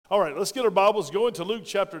All right, let's get our Bibles going to Luke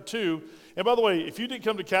chapter 2. And by the way, if you didn't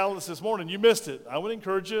come to Catalyst this morning, you missed it. I would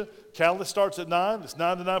encourage you. Catalyst starts at 9. It's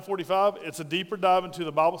 9 to 9:45. It's a deeper dive into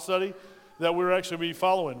the Bible study that we're actually be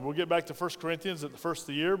following. We'll get back to 1 Corinthians at the first of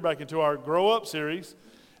the year, back into our Grow Up series.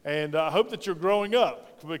 And I hope that you're growing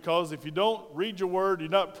up, because if you don't read your word, you're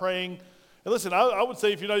not praying. And listen, I would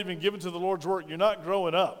say if you're not even giving to the Lord's work, you're not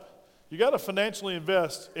growing up. You got to financially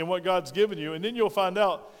invest in what God's given you, and then you'll find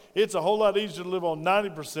out it's a whole lot easier to live on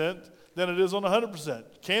 90% than it is on 100%. You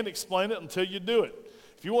can't explain it until you do it.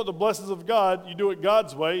 If you want the blessings of God, you do it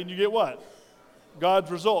God's way, and you get what?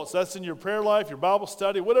 God's results. That's in your prayer life, your Bible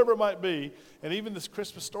study, whatever it might be. And even this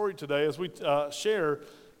Christmas story today, as we share,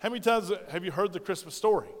 how many times have you heard the Christmas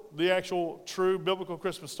story? The actual true biblical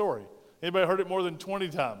Christmas story. Anybody heard it more than 20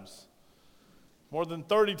 times? More than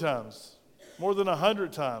 30 times? More than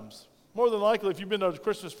 100 times? More than likely, if you've been to a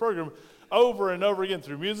Christmas program, over and over again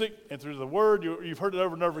through music and through the word, you've heard it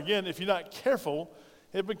over and over again. If you're not careful,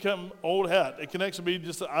 it become old hat. It can actually be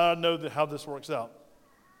just, I know how this works out.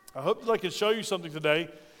 I hope that I can show you something today.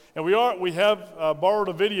 And we have borrowed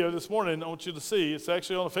a video this morning I want you to see. It's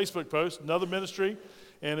actually on a Facebook post, another ministry.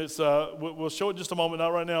 And it's we'll show it in just a moment,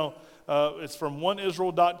 not right now. It's from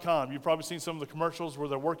oneisrael.com. You've probably seen some of the commercials where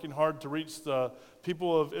they're working hard to reach the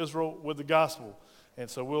people of Israel with the gospel. And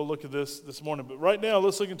so we'll look at this morning. But right now,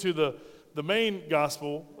 let's look into the main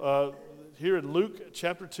gospel here in Luke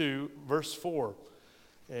chapter 2, verse 4.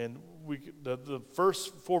 And the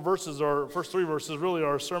first three verses really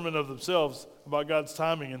are a sermon of themselves about God's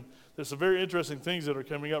timing. And there's some very interesting things that are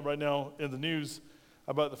coming up right now in the news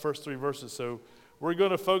about the first three verses. So we're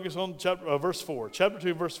going to focus on verse 4. Chapter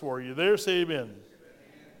 2, verse 4. Are you there? Say amen.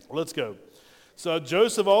 Let's go. So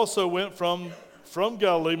Joseph also went from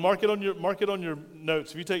Galilee. Mark it on your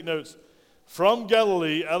notes. If you take notes. From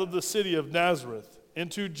Galilee, out of the city of Nazareth,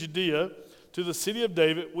 into Judea, to the city of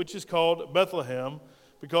David, which is called Bethlehem,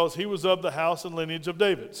 because he was of the house and lineage of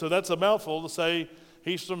David. So that's a mouthful to say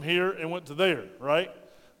he's from here and went to there, right?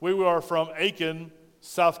 We are from Aiken,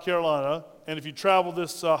 South Carolina, and if you travel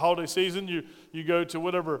this holiday season, you go to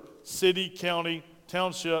whatever city, county,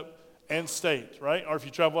 township, and state, right? Or if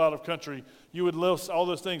you travel out of country, you would list all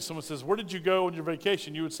those things. Someone says, where did you go on your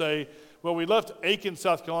vacation? You would say, well, we left Aiken,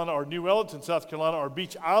 South Carolina, or New Ellenton, South Carolina, or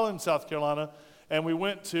Beach Island, South Carolina, and we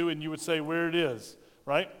went to, and you would say where it is,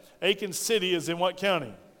 right? Aiken City is in what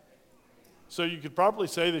county? So you could properly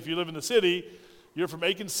say that if you live in the city, you're from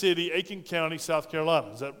Aiken City, Aiken County, South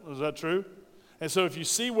Carolina. Is that true? And so if you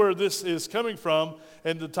see where this is coming from,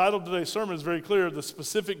 and the title of today's sermon is very clear, the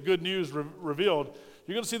specific good news revealed,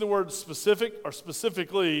 you're going to see the word specific or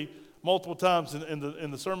specifically multiple times in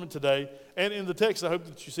the sermon today, and in the text. I hope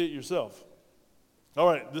that you see it yourself. All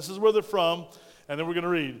right, this is where they're from, and then we're going to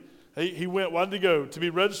read. He went, why did he go? To be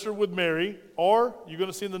registered with Mary, or you're going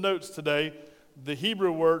to see in the notes today, the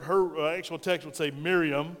Hebrew word, her actual text would say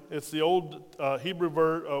Miriam. It's the old Hebrew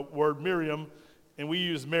word Miriam, and we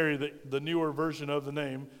use Mary, the newer version of the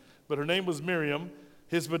name, but her name was Miriam,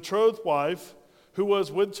 his betrothed wife, who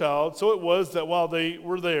was with child. So it was that while they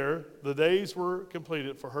were there, the days were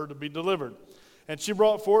completed for her to be delivered. And she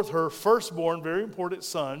brought forth her firstborn, very important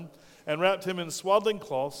son, and wrapped him in swaddling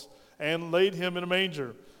cloths, and laid him in a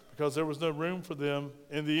manger, because there was no room for them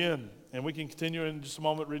in the inn. And we can continue in just a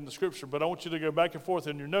moment reading the scripture, but I want you to go back and forth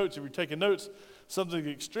in your notes. If you're taking notes, something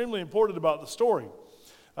extremely important about the story.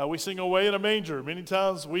 We sing away in a manger. Many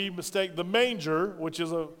times we mistake the manger, which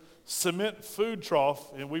is a cement food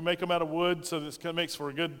trough, and we make them out of wood, so this kind of makes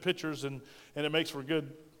for good pictures, and it makes for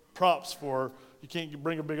good props for, you can't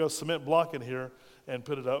bring a big old cement block in here and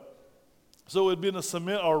put it up. So it would be in a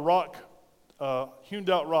cement or rock, hewn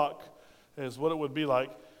out rock is what it would be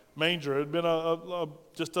like. Manger. It had been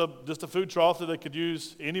just a food trough that they could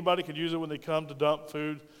use. Anybody could use it when they come to dump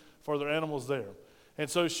food for their animals there. And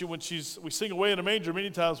so we sing away in a manger,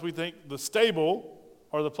 many times we think the stable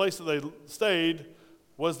or the place that they stayed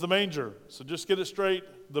was the manger. So just get it straight.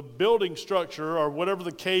 The building structure or whatever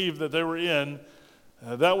the cave that they were in,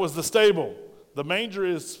 that was the stable. The manger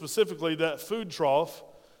is specifically that food trough.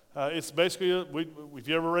 It's basically, if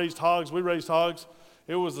you ever raised hogs, we raised hogs.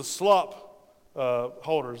 It was the slop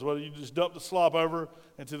holders. Well, you just dump the slop over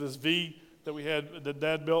into this V that we had, that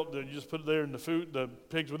Dad built, that you just put it there and the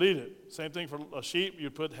pigs would eat it. Same thing for a sheep.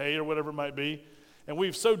 You put hay or whatever it might be. And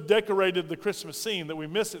we've so decorated the Christmas scene that we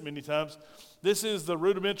miss it many times. This is the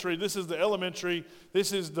rudimentary, this is the elementary,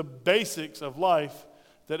 this is the basics of life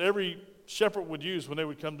that every shepherd would use when they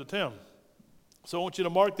would come to town. So I want you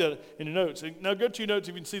to mark that in your notes. Now go to your notes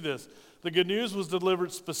if you can see this. The good news was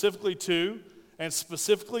delivered specifically to and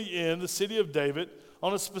specifically in the city of David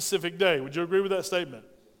on a specific day. Would you agree with that statement?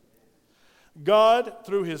 God,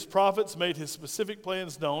 through his prophets, made his specific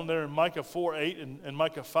plans known there in Micah 4:8 and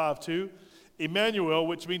Micah 5:2. Emmanuel,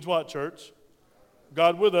 which means what, church?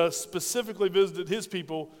 God with us, specifically visited his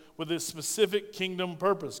people with his specific kingdom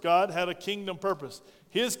purpose. God had a kingdom purpose.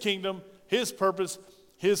 His kingdom, his purpose,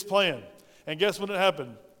 his plan. And guess when it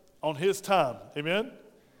happened? On his time. Amen?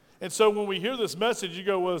 And so when we hear this message, you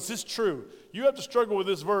go, well, is this true? You have to struggle with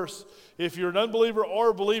this verse. If you're an unbeliever or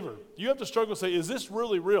a believer, you have to struggle and say, is this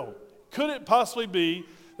really real? Could it possibly be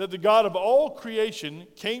that the God of all creation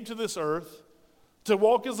came to this earth to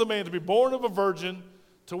walk as a man, to be born of a virgin,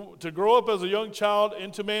 to grow up as a young child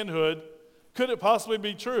into manhood? Could it possibly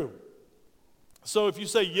be true? So if you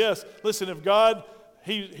say yes, listen, if God,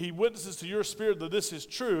 he witnesses to your spirit that this is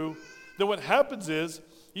true, then what happens is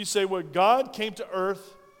you say, well, God came to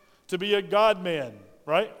earth to be a God-man,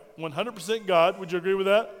 right? 100% God, would you agree with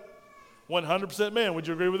that? 100% man, would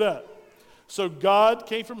you agree with that? So God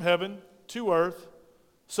came from heaven to earth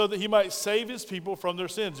so that he might save his people from their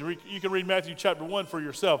sins. You can read Matthew chapter 1 for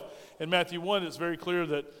yourself. In Matthew 1, it's very clear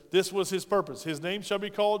that this was his purpose. His name shall be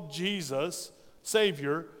called Jesus,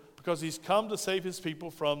 Savior, because he's come to save his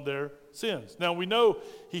people from their sins. Now, we know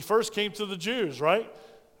he first came to the Jews, right?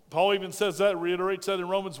 Paul even says that, reiterates that in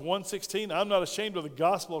Romans 1:16. I'm not ashamed of the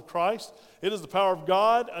gospel of Christ. It is the power of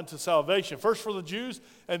God unto salvation, first for the Jews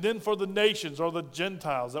and then for the nations or the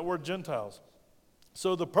Gentiles, that word Gentiles.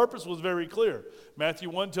 So the purpose was very clear. Matthew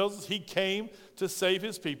 1 tells us he came to save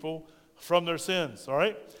his people from their sins, all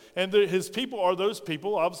right? And his people are those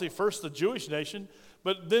people, obviously first the Jewish nation,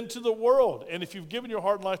 but then to the world. And if you've given your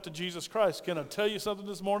heart and life to Jesus Christ, can I tell you something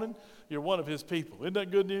this morning? You're one of his people. Isn't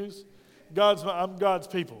that good news? I'm God's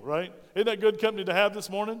people, right? Isn't that good company to have this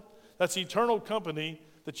morning? That's eternal company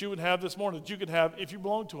that you would have this morning, that you could have if you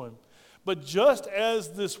belong to him. But just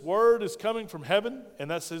as this word is coming from heaven, and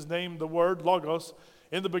that's his name, the word, Logos,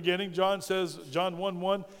 in the beginning, John says, John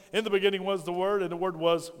 1:1, in the beginning was the word, and the word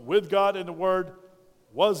was with God, and the word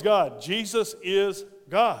was God. Jesus is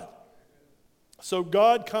God. So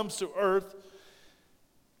God comes to earth.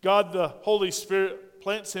 God, the Holy Spirit,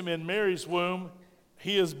 plants him in Mary's womb.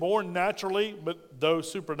 He is born naturally, but though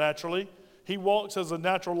supernaturally. He walks as a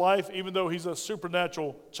natural life, even though he's a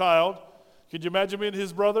supernatural child. Could you imagine being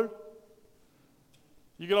his brother?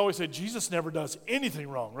 You can always say, Jesus never does anything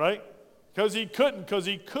wrong, right? Because he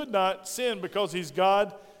could not sin because he's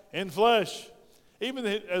God in flesh. Even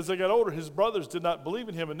as they got older, his brothers did not believe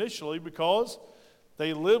in him initially because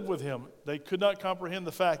they lived with him. They could not comprehend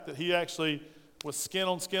the fact that he actually was skin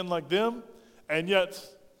on skin like them, and yet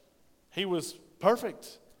he was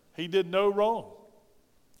perfect. He did no wrong.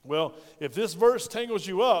 Well, if this verse tangles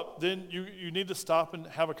you up, then you need to stop and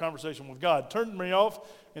have a conversation with God. Turn me off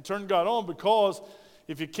and turn God on, because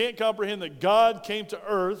if you can't comprehend that God came to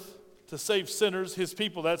earth to save sinners, his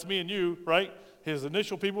people, that's me and you, right? His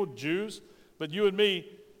initial people, Jews, but you and me,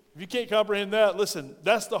 if you can't comprehend that, listen,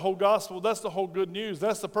 that's the whole gospel, that's the whole good news,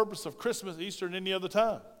 that's the purpose of Christmas, Easter, and any other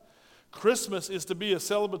time. Christmas is to be a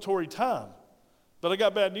celebratory time. But I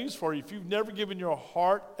got bad news for you. If you've never given your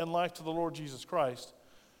heart and life to the Lord Jesus Christ,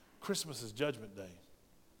 Christmas is Judgment Day.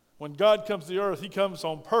 When God comes to the earth, he comes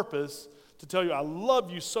on purpose to tell you, I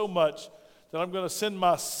love you so much that I'm going to send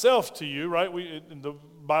myself to you, right? In the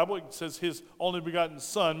Bible, it says his only begotten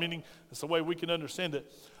son, meaning that's the way we can understand it.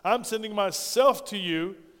 I'm sending myself to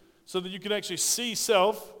you so that you can actually see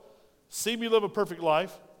self, see me live a perfect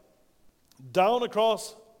life, die on a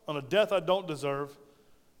cross on a death I don't deserve,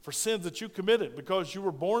 for sins that you committed because you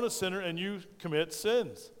were born a sinner and you commit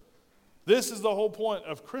sins. This is the whole point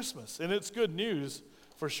of Christmas, and it's good news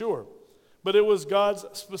for sure. But it was God's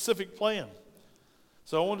specific plan.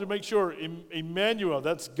 So I wanted to make sure Emmanuel,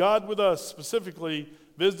 that's God with us, specifically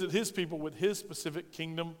visited his people with his specific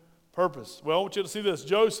kingdom purpose. Well, I want you to see this.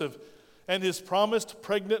 Joseph and his promised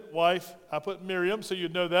pregnant wife, I put Miriam, so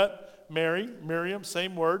you'd know that. Mary, Miriam,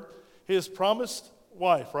 same word. His promised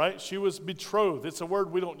wife, right? She was betrothed. It's a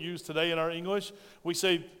word we don't use today in our English. We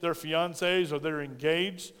say they're fiancés or they're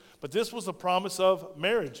engaged. But this was a promise of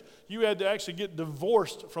marriage. You had to actually get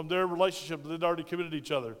divorced from their relationship that they'd already committed to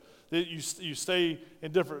each other. You stay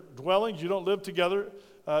in different dwellings. You don't live together.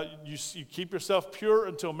 You keep yourself pure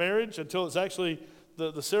until marriage, until it's actually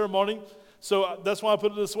the ceremony. So that's why I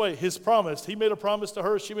put it this way. His promise, he made a promise to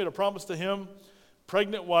her. She made a promise to him.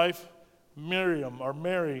 Pregnant wife, Miriam or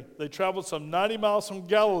Mary, they traveled some 90 miles from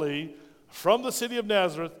Galilee, from the city of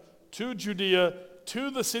Nazareth to Judea, to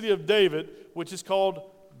the city of David, which is called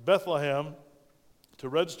Bethlehem, to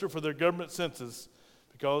register for their government census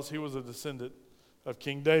because he was a descendant of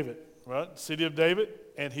King David. right? City of David,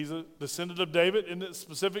 and he's a descendant of David. And it's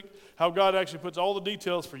specific how God actually puts all the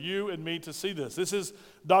details for you and me to see this. This is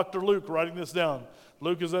Dr. Luke writing this down.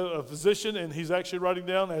 Luke is a physician, and he's actually writing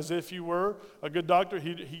down as if you were a good doctor.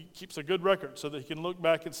 He keeps a good record so that he can look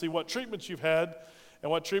back and see what treatments you've had and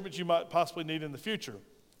what treatments you might possibly need in the future.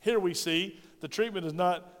 Here we see the treatment is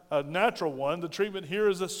not a natural one. The treatment here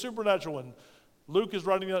is a supernatural one. Luke is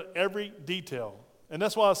writing down every detail. And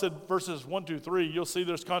that's why I said verses 1, 2, 3, you'll see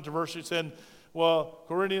there's controversy saying, well,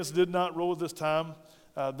 Quirinius did not rule at this time.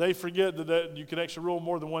 They forget that you can actually rule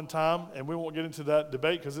more than one time, and we won't get into that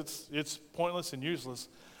debate because it's pointless and useless.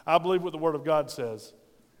 I believe what the Word of God says.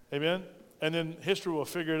 Amen? And then history will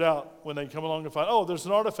figure it out when they come along and find, oh, there's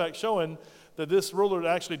an artifact showing that this ruler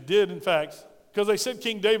actually did, in fact, because they said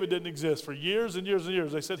King David didn't exist for years and years and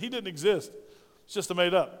years. They said he didn't exist. It's just a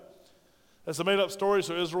made-up. It's a made-up story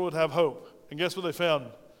so Israel would have hope. And guess what they found?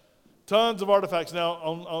 Tons of artifacts now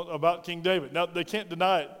about King David. Now, they can't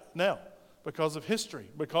deny it now because of history,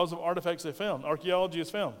 because of artifacts they found. Archaeology has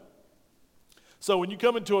found. So when you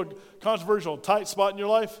come into a controversial, tight spot in your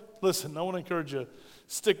life, listen, I want to encourage you,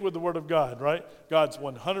 stick with the Word of God, right? God's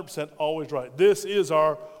 100% always right. This is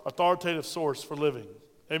our authoritative source for living.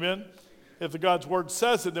 Amen? If the God's Word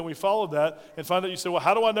says it, then we follow that and find out. You say, well,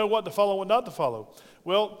 how do I know what to follow and what not to follow?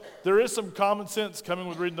 Well, there is some common sense coming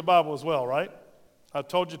with reading the Bible as well, right? I've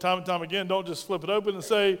told you time and time again, don't just flip it open and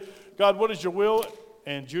say, God, what is your will?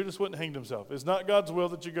 And Judas wouldn't hang himself. It's not God's will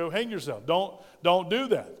that you go hang yourself. Don't do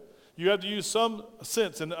that. You have to use some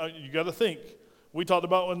sense, and you got to think. We talked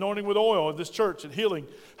about anointing with oil in this church and healing.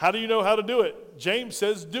 How do you know how to do it? James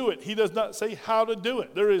says do it. He does not say how to do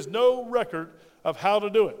it. There is no record of how to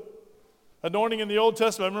do it. Anointing in the Old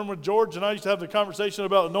Testament, I remember when George and I used to have the conversation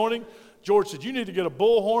about anointing. George said, you need to get a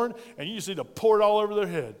bullhorn, and you just need to pour it all over their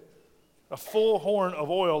head. A full horn of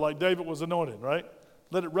oil like David was anointed, right?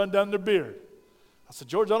 Let it run down their beard. I said,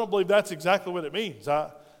 George, I don't believe that's exactly what it means.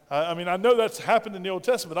 I mean, I know that's happened in the Old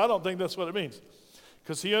Testament, but I don't think that's what it means.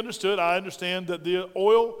 Because he understood, I understand that the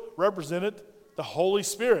oil represented the Holy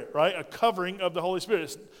Spirit, right? A covering of the Holy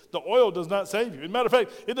Spirit. The oil does not save you. As a matter of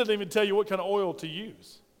fact, it doesn't even tell you what kind of oil to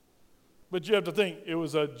use. But you have to think, it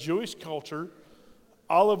was a Jewish culture.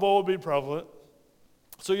 Olive oil would be prevalent.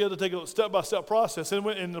 So you have to take a step-by-step process. And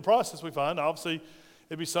in the process we find, obviously,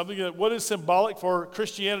 it'd be something that, what is symbolic for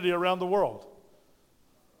Christianity around the world?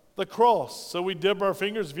 The cross. So we dip our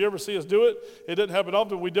fingers. If you ever see us do it, it doesn't happen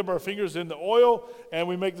often. We dip our fingers in the oil, and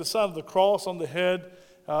we make the sign of the cross on the head,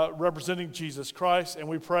 representing Jesus Christ. And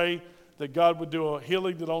we pray that God would do a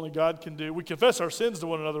healing that only God can do. We confess our sins to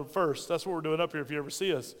one another first. That's what we're doing up here if you ever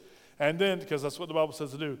see us. And then, because that's what the Bible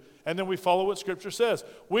says to do. And then we follow what Scripture says.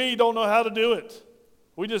 We don't know how to do it.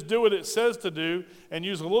 We just do what it says to do and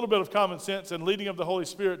use a little bit of common sense and leading of the Holy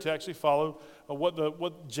Spirit to actually follow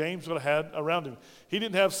what James would have had around him. He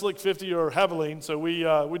didn't have Slick 50 or Havoline, so we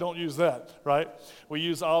don't use that, right? We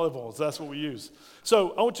use olive oils. That's what we use.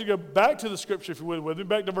 So I want you to go back to the Scripture, if you would, with me,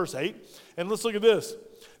 back to verse 8. And let's look at this.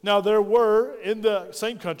 Now there were, in the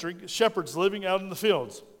same country, shepherds living out in the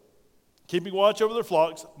fields, keeping watch over their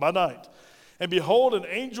flocks by night. And behold, an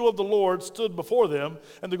angel of the Lord stood before them,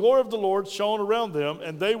 and the glory of the Lord shone around them,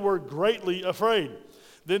 and they were greatly afraid.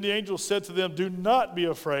 Then the angel said to them, do not be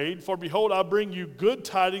afraid, for behold, I bring you good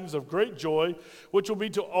tidings of great joy, which will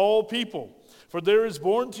be to all people. For there is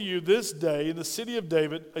born to you this day in the city of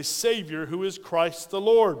David a Savior, who is Christ the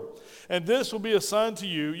Lord. And this will be a sign to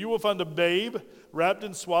you. You will find a babe wrapped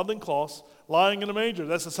in swaddling cloths, lying in a manger.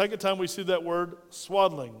 That's the second time we see that word,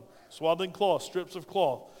 swaddling. Swaddling cloth, strips of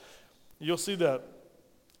cloth. You'll see that.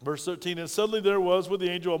 Verse 13, and suddenly there was with the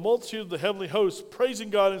angel a multitude of the heavenly hosts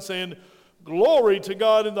praising God and saying, glory to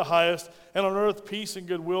God in the highest, and on earth peace and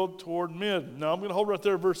goodwill toward men. Now I'm going to hold right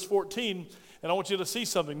there, verse 14, and I want you to see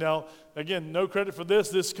something. Now, again, no credit for this.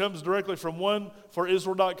 This comes directly from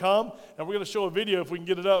oneforisrael.com, and we're going to show a video if we can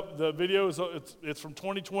get it up. The video is it's from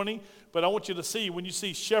 2020, but I want you to see, when you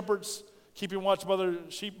see shepherds keeping watch by their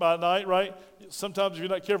sheep by night, right? Sometimes if you're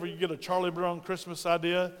not careful, you get a Charlie Brown Christmas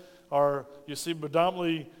idea, or you see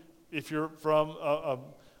predominantly, if you're from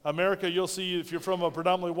America, you'll see, if you're from a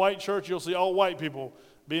predominantly white church, you'll see all white people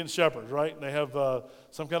being shepherds, right? And they have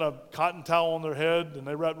some kind of cotton towel on their head, and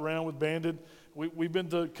they wrap around with banded. We've been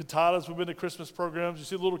to cantatas, we've been to Christmas programs. You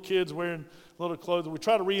see little kids wearing little clothes. We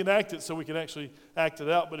try to reenact it so we can actually act it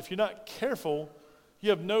out. But if you're not careful,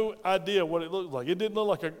 you have no idea what it looked like. It didn't look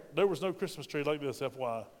like there was no Christmas tree like this,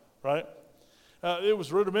 FYI, right? It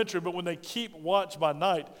was rudimentary, but when they keep watch by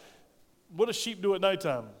night, what do sheep do at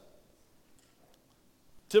nighttime?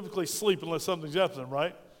 Typically sleep unless something's happening,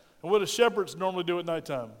 right? And what do shepherds normally do at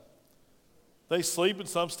nighttime? they sleep and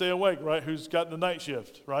some stay awake, right? Who's got the night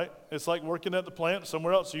shift, right? It's like working at the plant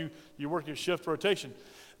somewhere else. You work your shift rotation.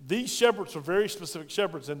 These shepherds are very specific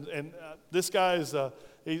shepherds, and this guy is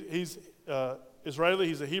he's Israeli.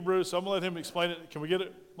 He's a Hebrew, so I'm going to let him explain it. Can we get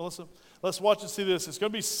it, Melissa? Let's watch and see this. It's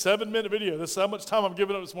going to be a 7-minute video. This is how much time I'm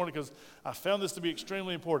giving up this morning because I found this to be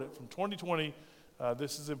extremely important. From 2020,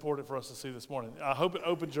 this is important for us to see this morning. I hope it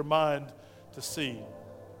opens your mind to see.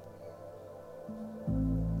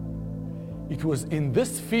 It was in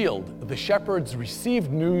this field the shepherds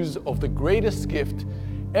received news of the greatest gift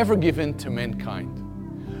ever given to mankind.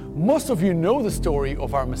 Most of you know the story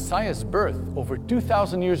of our Messiah's birth over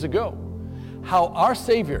 2,000 years ago, how our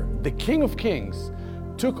Savior, the King of Kings,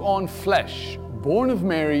 took on flesh, born of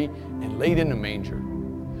Mary, and laid in a manger.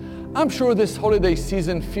 I'm sure this holiday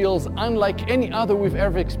season feels unlike any other we've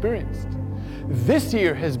ever experienced. This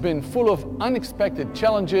year has been full of unexpected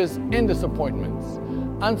challenges and disappointments,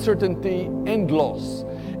 uncertainty and loss.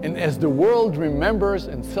 And as the world remembers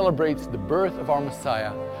and celebrates the birth of our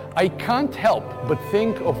Messiah, I can't help but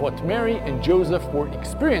think of what Mary and Joseph were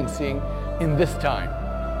experiencing in this time.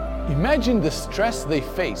 Imagine the stress they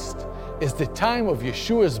faced as the time of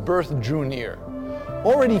Yeshua's birth drew near,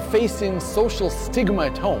 already facing social stigma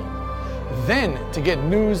at home, then to get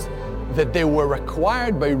news that they were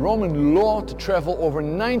required by Roman law to travel over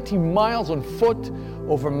 90 miles on foot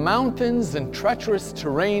over mountains and treacherous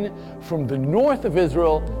terrain from the north of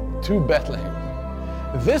Israel to Bethlehem.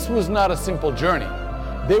 This was not a simple journey.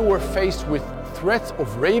 They were faced with threats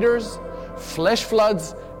of raiders, flash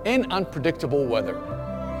floods, and unpredictable weather.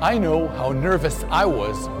 I know how nervous I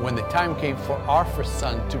was when the time came for our first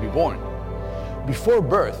son to be born. Before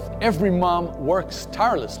birth, every mom works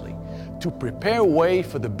tirelessly to prepare way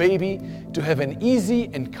for the baby to have an easy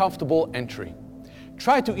and comfortable entry.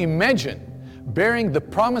 Try to imagine bearing the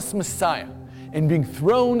promised Messiah and being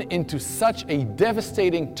thrown into such a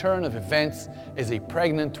devastating turn of events as a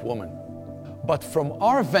pregnant woman. But from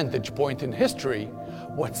our vantage point in history,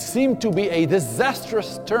 what seemed to be a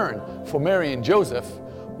disastrous turn for Mary and Joseph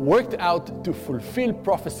worked out to fulfill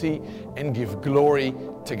prophecy and give glory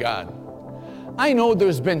to God. I know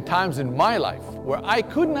there's been times in my life where I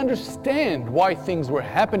couldn't understand why things were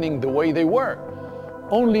happening the way they were,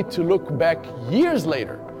 only to look back years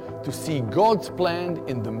later to see God's plan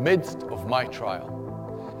in the midst of my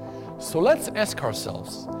trial. So let's ask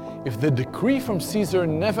ourselves, if the decree from Caesar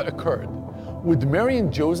never occurred, would Mary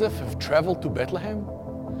and Joseph have traveled to Bethlehem?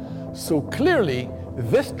 So clearly,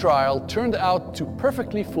 this trial turned out to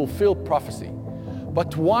perfectly fulfill prophecy.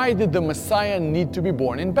 But why did the Messiah need to be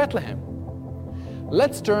born in Bethlehem?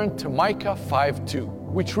 Let's turn to Micah 5:2,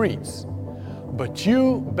 which reads, "But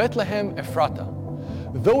you, Bethlehem Ephratah,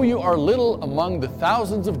 though you are little among the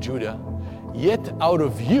thousands of Judah, yet out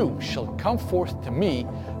of you shall come forth to me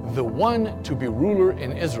the one to be ruler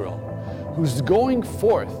in Israel, whose going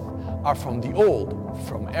forth are from the old,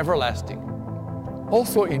 from everlasting."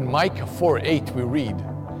 Also in Micah 4:8 we read,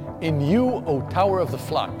 "In you, O tower of the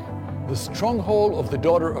flock, the stronghold of the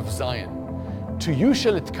daughter of Zion, to you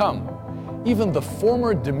shall it come, even the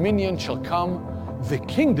former dominion shall come, the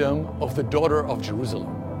kingdom of the daughter of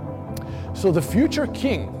Jerusalem." So the future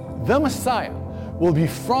king, the Messiah, will be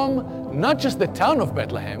from not just the town of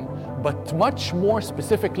Bethlehem, but much more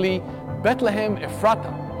specifically Bethlehem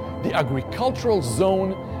Ephratah, the agricultural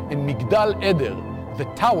zone, and Migdal Eder, the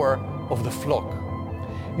tower of the flock.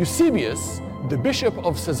 Eusebius, the bishop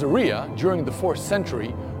of Caesarea during the 4th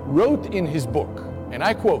century, wrote in his book, and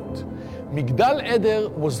I quote, "Migdal Eder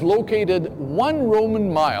was located 1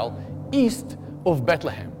 Roman mile east of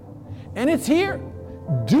Bethlehem. And it's here,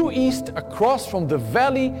 due east across from the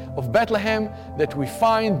valley of Bethlehem, that we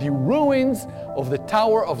find the ruins of the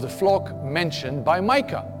Tower of the Flock mentioned by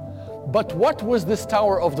Micah." But what was this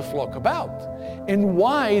Tower of the Flock about? And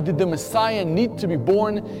why did the Messiah need to be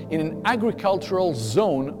born in an agricultural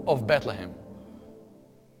zone of Bethlehem?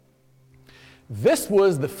 This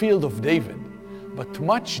was the field of David, but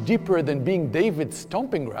much deeper than being David's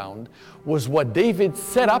stomping ground was what David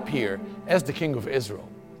set up here as the king of Israel.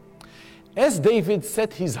 As David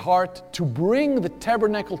set his heart to bring the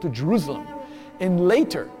tabernacle to Jerusalem and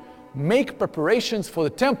later make preparations for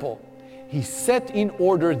the temple, he set in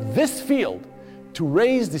order this field to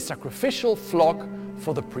raise the sacrificial flock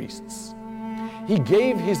for the priests. He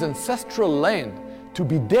gave his ancestral land to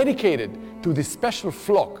be dedicated to this special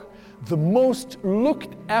flock, the most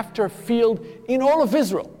looked after field in all of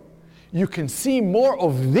Israel. You can see more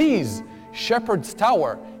of these shepherd's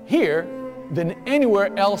tower here than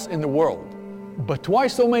anywhere else in the world. But why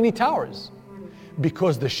so many towers?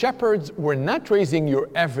 Because the shepherds were not raising your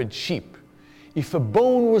average sheep. If a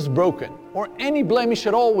bone was broken or any blemish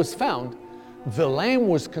at all was found, the lamb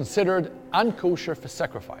was considered unkosher for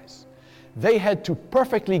sacrifice. They had to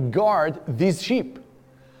perfectly guard these sheep.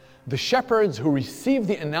 The shepherds who received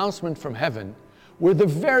the announcement from heaven were the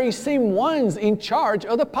very same ones in charge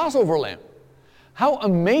of the Passover lamb. How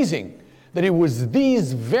amazing that it was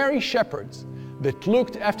these very shepherds that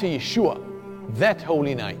looked after Yeshua that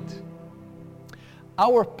holy night.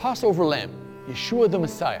 Our Passover lamb, Yeshua the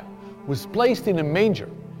Messiah, was placed in a manger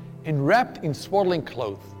and wrapped in swaddling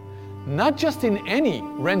clothes, not just in any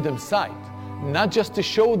random sight, not just to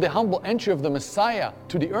show the humble entry of the Messiah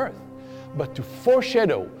to the earth, but to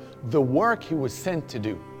foreshadow the work he was sent to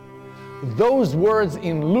do. Those words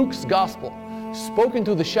in Luke's gospel, spoken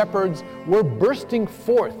to the shepherds, were bursting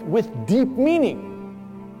forth with deep meaning.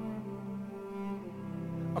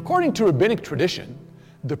 According to rabbinic tradition,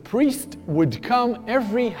 the priest would come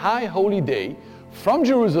every high holy day from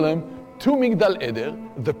Jerusalem to Migdal Eder,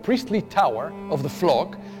 the priestly tower of the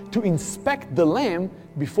flock, to inspect the lamb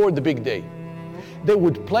before the big day. They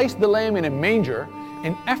would place the lamb in a manger,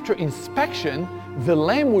 and after inspection, the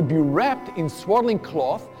lamb would be wrapped in swaddling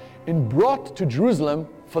cloth and brought to Jerusalem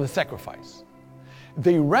for the sacrifice.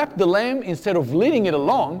 They wrapped the lamb instead of leading it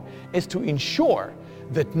along as to ensure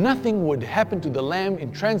that nothing would happen to the lamb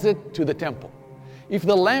in transit to the temple. If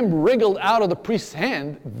the lamb wriggled out of the priest's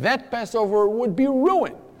hand, that Passover would be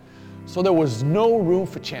ruined. So there was no room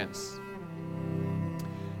for chance.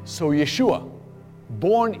 So Yeshua,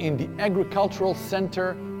 born in the agricultural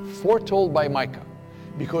center foretold by Micah,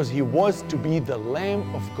 because he was to be the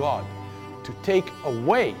Lamb of God, to take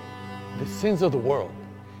away the sins of the world.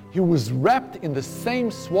 He was wrapped in the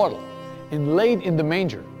same swaddle and laid in the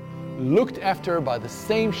manger, looked after by the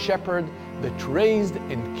same shepherd that raised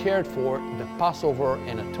and cared for the Passover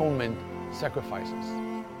and atonement sacrifices.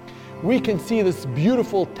 We can see this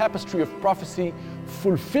beautiful tapestry of prophecy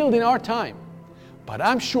fulfilled in our time, but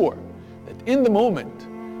I'm sure that in the moment,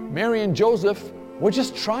 Mary and Joseph were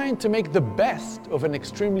just trying to make the best of an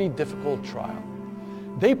extremely difficult trial.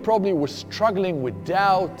 They probably were struggling with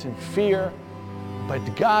doubt and fear, but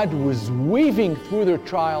God was weaving through their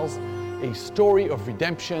trials a story of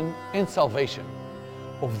redemption and salvation,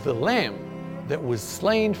 of the Lamb that was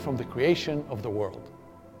slain from the creation of the world.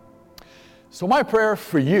 So my prayer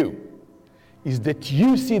for you is that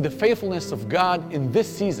you see the faithfulness of God in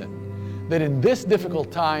this season, that in this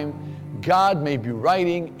difficult time, God may be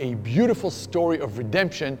writing a beautiful story of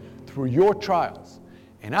redemption through your trials.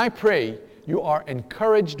 And I pray you are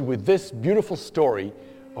encouraged with this beautiful story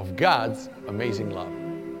of God's amazing love.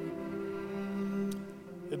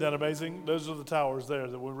 Isn't that amazing? Those are the towers there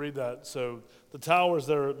that we read that. So the towers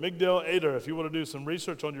there at Migdal Eder, if you want to do some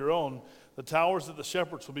research on your own, the towers that the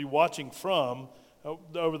shepherds will be watching from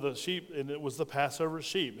over the sheep, and it was the Passover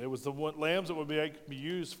sheep. It was the lambs that would be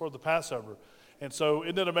used for the Passover. And so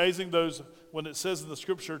isn't it amazing, those, when it says in the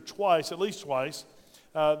scripture twice, at least twice,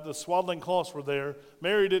 the swaddling cloths were there.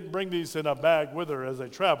 Mary didn't bring these in a bag with her as they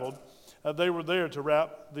traveled. They were there to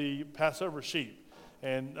wrap the Passover sheep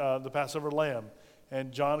and the Passover lamb.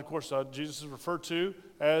 And John, of course, Jesus is referred to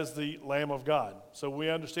as the Lamb of God. So we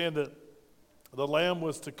understand that the lamb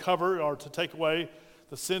was to cover or to take away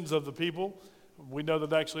the sins of the people. We know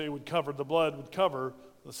that actually it would cover, the blood would cover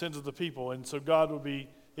the sins of the people. And so God would be,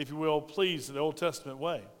 if you will, pleased in the Old Testament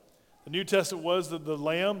way. The New Testament was that the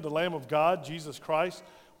Lamb of God, Jesus Christ,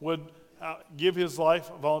 would give his life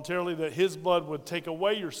voluntarily, that his blood would take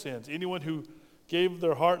away your sins. Anyone who gave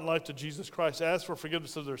their heart and life to Jesus Christ, asked for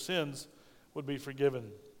forgiveness of their sins, would be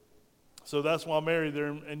forgiven. So that's why Mary there,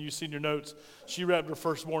 and you see in your notes, she wrapped her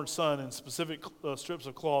firstborn son in specific strips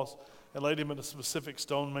of cloth and laid him in a specific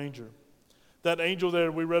stone manger. That angel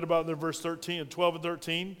there we read about in verse 13 and 12 and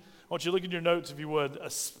 13, I want you to look in your notes if you would. A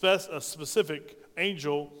specific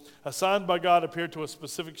angel assigned by God appeared to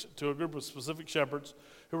a group of specific shepherds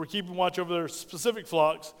who were keeping watch over their specific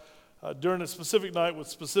flocks during a specific night with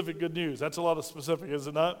specific good news. That's a lot of specific, is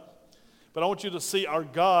it not? But I want you to see our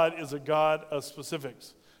God is a God of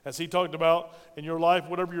specifics. As he talked about in your life,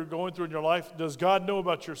 whatever you're going through in your life, does God know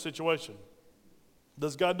about your situation?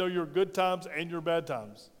 Does God know your good times and your bad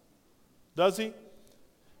times? Does he?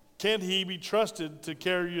 Can he be trusted to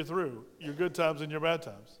carry you through your good times and your bad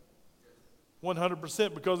times?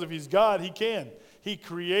 100%, because if he's God, he can. He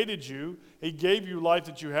created you. He gave you life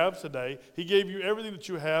that you have today. He gave you everything that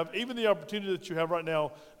you have, even the opportunity that you have right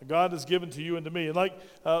now, God has given to you and to me. And like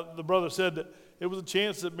the brother said, that it was a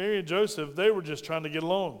chance that Mary and Joseph, they were just trying to get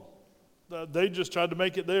along. They just tried to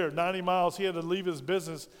make it there. 90 miles, he had to leave his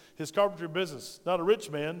business, his carpentry business. Not a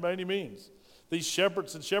rich man by any means. These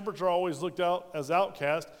shepherds are always looked out as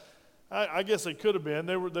outcasts. I guess they could have been.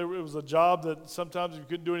 It was a job that sometimes if you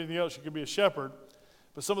couldn't do anything else, you could be a shepherd.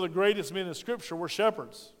 But some of the greatest men in Scripture were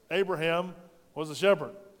shepherds. Abraham was a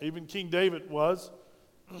shepherd. Even King David was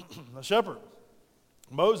a shepherd.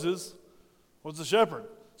 Moses was a shepherd.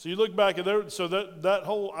 So you look back at there, so that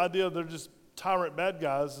whole idea they're just tyrant bad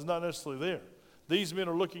guys is not necessarily there. These men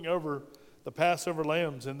are looking over the Passover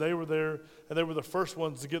lambs, and they were there, and they were the first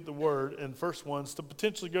ones to get the word, and first ones to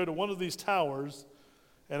potentially go to one of these towers,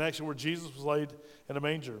 and actually where Jesus was laid in a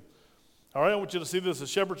manger. All right, I want you to see this. The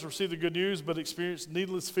shepherds received the good news, but experienced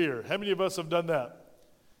needless fear. How many of us have done that?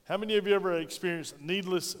 How many of you ever experienced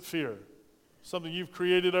needless fear? Something you've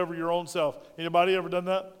created over your own self. Anybody ever done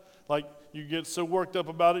that? Like you get so worked up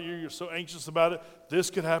about it, you're so anxious about it. This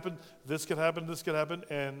could happen, this could happen, this could happen,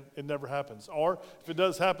 and it never happens. Or if it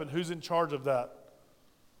does happen, who's in charge of that?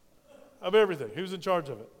 Of everything. Who's in charge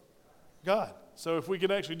of it? God. So if we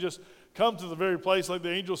can actually just come to the very place, like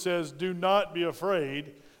the angel says, do not be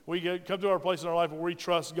afraid. Come to our place in our life where we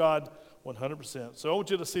trust God 100%. So I want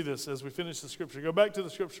you to see this as we finish the scripture. Go back to the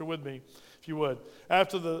scripture with me, if you would.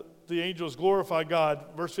 After the angels glorify God,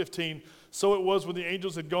 verse 15, so it was when the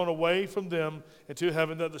angels had gone away from them into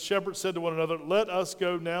heaven that the shepherds said to one another, let us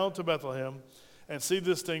go now to Bethlehem and see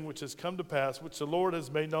this thing which has come to pass, which the Lord has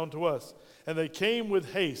made known to us. And they came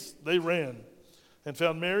with haste, they ran, and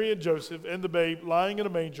found Mary and Joseph and the babe lying in a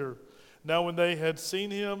manger. Now when they had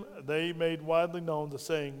seen him, they made widely known the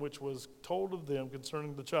saying which was told of them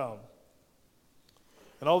concerning the child.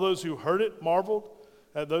 And all those who heard it marveled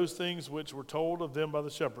at those things which were told of them by the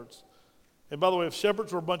shepherds. And by the way, if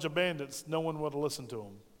shepherds were a bunch of bandits, no one would have listened to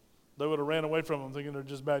them. They would have ran away from them thinking they're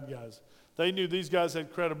just bad guys. They knew these guys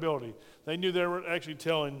had credibility. They knew they were actually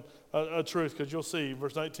telling a truth, because you'll see,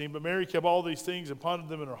 verse 19, but Mary kept all these things and pondered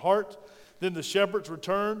them in her heart. Then the shepherds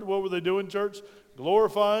returned. What were they doing, church?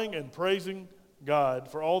 Glorifying and praising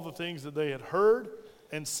God for all the things that they had heard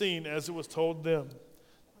and seen as it was told them.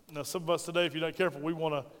 Now, some of us today, if you're not careful, we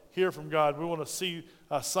want to hear from God. We want to see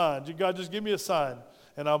a sign. God, just give me a sign,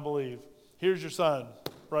 and I'll believe. Here's your sign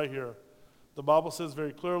right here. The Bible says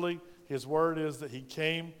very clearly, his word is that he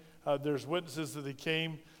came. There's witnesses that he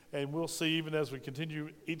came, and we'll see even as we continue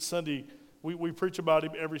each Sunday. We preach about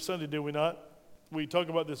him every Sunday, do we not? We talk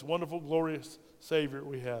about this wonderful, glorious Savior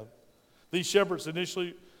we have. These shepherds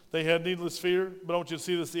initially, they had needless fear, but I want you to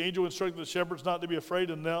see this. The angel instructed the shepherds not to be afraid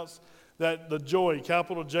and announced that the joy,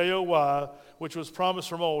 capital J-O-Y, which was promised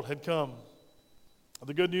from old, had come.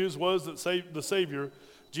 The good news was that the Savior,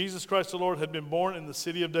 Jesus Christ the Lord, had been born in the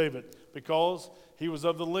city of David because he was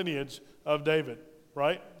of the lineage of David,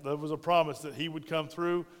 right? There was a promise that he would come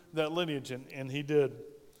through that lineage, and he did.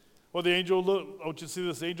 Well, the angel, I want you to see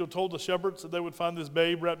this. The angel told the shepherds that they would find this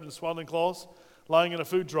babe wrapped in swaddling cloths, lying in a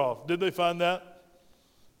food trough. Did they find that?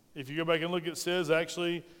 If you go back and look, it says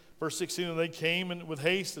actually, verse 16, and they came with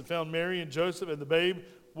haste and found Mary and Joseph and the babe.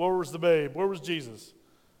 Where was the babe? Where was Jesus?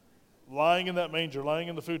 Lying in that manger, lying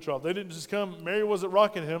in the food trough. They didn't just come. Mary wasn't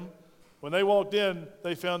rocking him. When they walked in,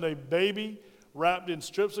 they found a baby wrapped in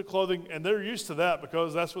strips of clothing, and they're used to that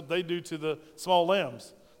because that's what they do to the small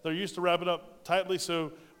lambs. They're used to wrap it up tightly,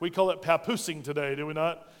 so we call it papoosing today, do we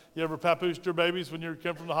not? You ever papoosed your babies when you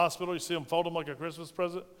come from the hospital? You see them fold them like a Christmas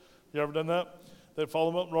present? You ever done that? They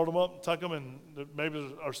fold them up, roll them up, tuck them, and the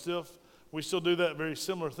babies are stiff. We still do that very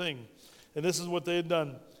similar thing. And this is what they had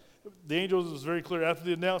done. The angels, was very clear. After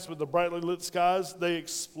the announcement, the brightly lit skies, they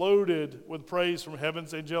exploded with praise from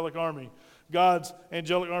heaven's angelic army. God's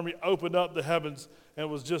angelic army opened up the heavens, and it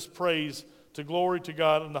was just praise to glory to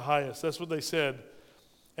God in the highest. That's what they said.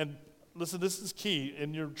 And listen, this is key.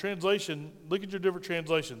 In your translation, look at your different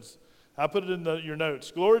translations. I put it in your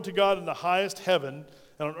notes. Glory to God in the highest heaven,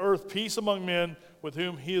 and on earth peace among men with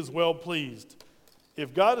whom he is well pleased.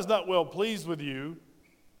 If God is not well pleased with you,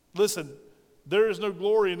 listen, there is no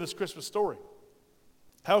glory in this Christmas story.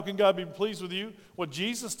 How can God be pleased with you? Well,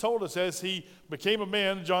 Jesus told us as he became a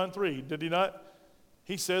man in John 3, did he not?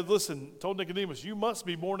 He said, listen, told Nicodemus, you must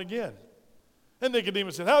be born again. And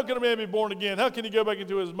Nicodemus said, how can a man be born again? How can he go back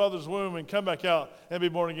into his mother's womb and come back out and be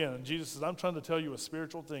born again? And Jesus says, I'm trying to tell you a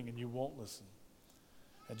spiritual thing, and you won't listen.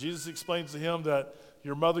 And Jesus explains to him that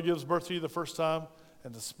your mother gives birth to you the first time,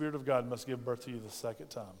 and the Spirit of God must give birth to you the second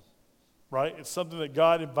time. Right? It's something that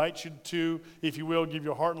God invites you to, if you will, give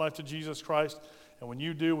your heart and life to Jesus Christ. And when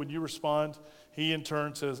you do, when you respond, he in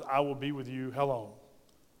turn says, I will be with you, how long?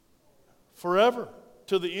 Forever.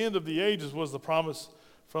 Till the end of the ages was the promise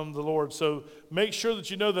from the Lord. So make sure that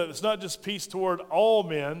you know that it's not just peace toward all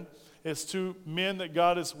men, it's to men that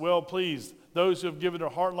God is well pleased. Those who have given their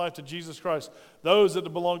heart and life to Jesus Christ, those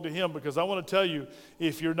that belong to him. Because I want to tell you,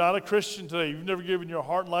 if you're not a Christian today, you've never given your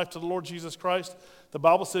heart and life to the Lord Jesus Christ, the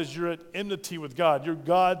Bible says you're at enmity with God. You're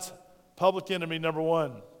God's public enemy, number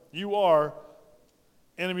one. You are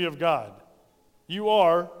enemy of God. You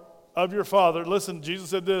are of your father. Listen, Jesus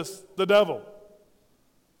said this, the devil.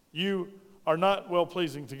 You are not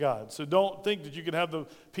well-pleasing to God. So don't think that you can have the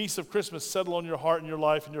peace of Christmas settle on your heart and your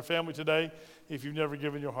life and your family today if you've never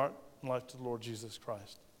given your heart and life to the Lord Jesus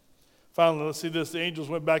Christ. Finally, let's see this. The angels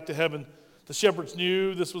went back to heaven. The shepherds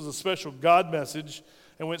knew this was a special God message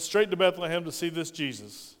and went straight to Bethlehem to see this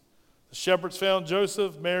Jesus. The shepherds found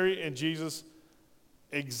Joseph, Mary, and Jesus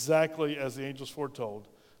exactly as the angels foretold.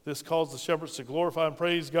 This caused the shepherds to glorify and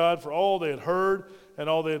praise God for all they had heard and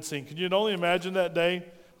all they had seen. Can you only imagine that day,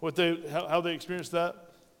 how they experienced that?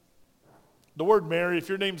 The word Mary, if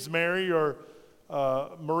your name's Mary or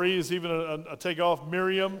Marie is even a takeoff,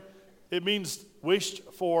 Miriam, it means wished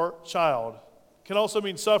for child. It can also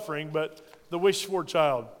mean suffering, but the wished for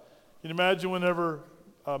child. You can imagine whenever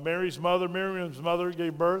Miriam's mother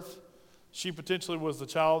gave birth, she potentially was the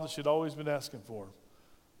child that she'd always been asking for.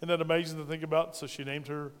 Isn't that amazing to think about? So she named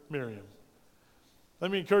her Miriam. Let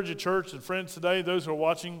me encourage you, church and friends today, those who are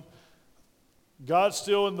watching, God's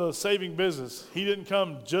still in the saving business. He didn't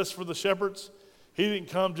come just for the shepherds. He didn't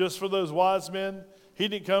come just for those wise men. He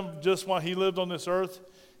didn't come just while he lived on this earth.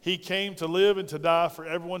 He came to live and to die for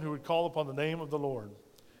everyone who would call upon the name of the Lord.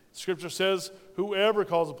 Scripture says, whoever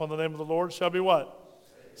calls upon the name of the Lord shall be what?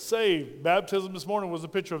 Saved. Baptism this morning was a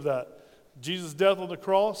picture of that. Jesus' death on the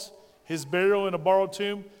cross, his burial in a borrowed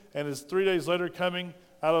tomb, and his 3 days later coming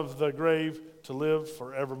out of the grave to live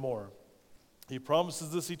forevermore. He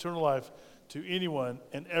promises this eternal life to anyone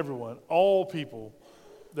and everyone, all people,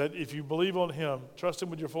 that if you believe on him, trust him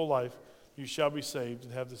with your full life, you shall be saved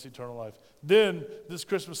and have this eternal life. Then this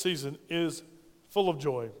Christmas season is full of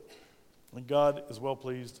joy, and God is well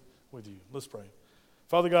pleased with you. Let's pray.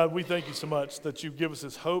 Father God, we thank you so much that you give us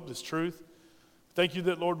this hope, this truth. Thank you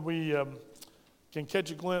that, Lord, we can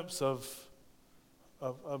catch a glimpse of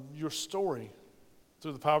your story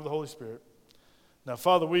through the power of the Holy Spirit. Now,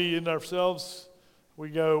 Father, we in ourselves, we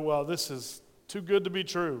go, wow, this is too good to be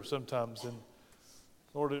true sometimes. And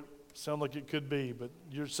Lord, it sounds like it could be, but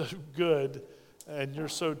you're so good and you're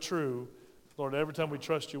so true. Lord, every time we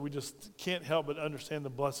trust you, we just can't help but understand the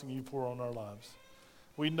blessing you pour on our lives.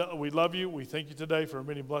 We love you. We thank you today for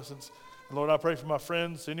many blessings. And Lord, I pray for my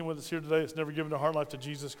friends, anyone that's here today that's never given their heart and life to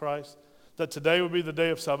Jesus Christ, that today would be the day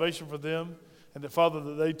of salvation for them, and that, Father,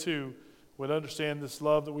 that they too would understand this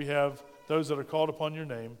love that we have, those that are called upon your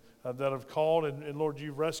name, that have called, and Lord,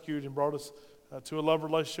 you've rescued and brought us to a love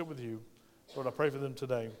relationship with you. Lord, I pray for them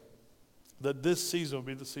today, that this season will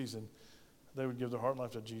be the season they would give their heart and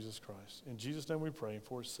life to Jesus Christ. In Jesus' name we pray, and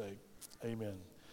for his sake, amen.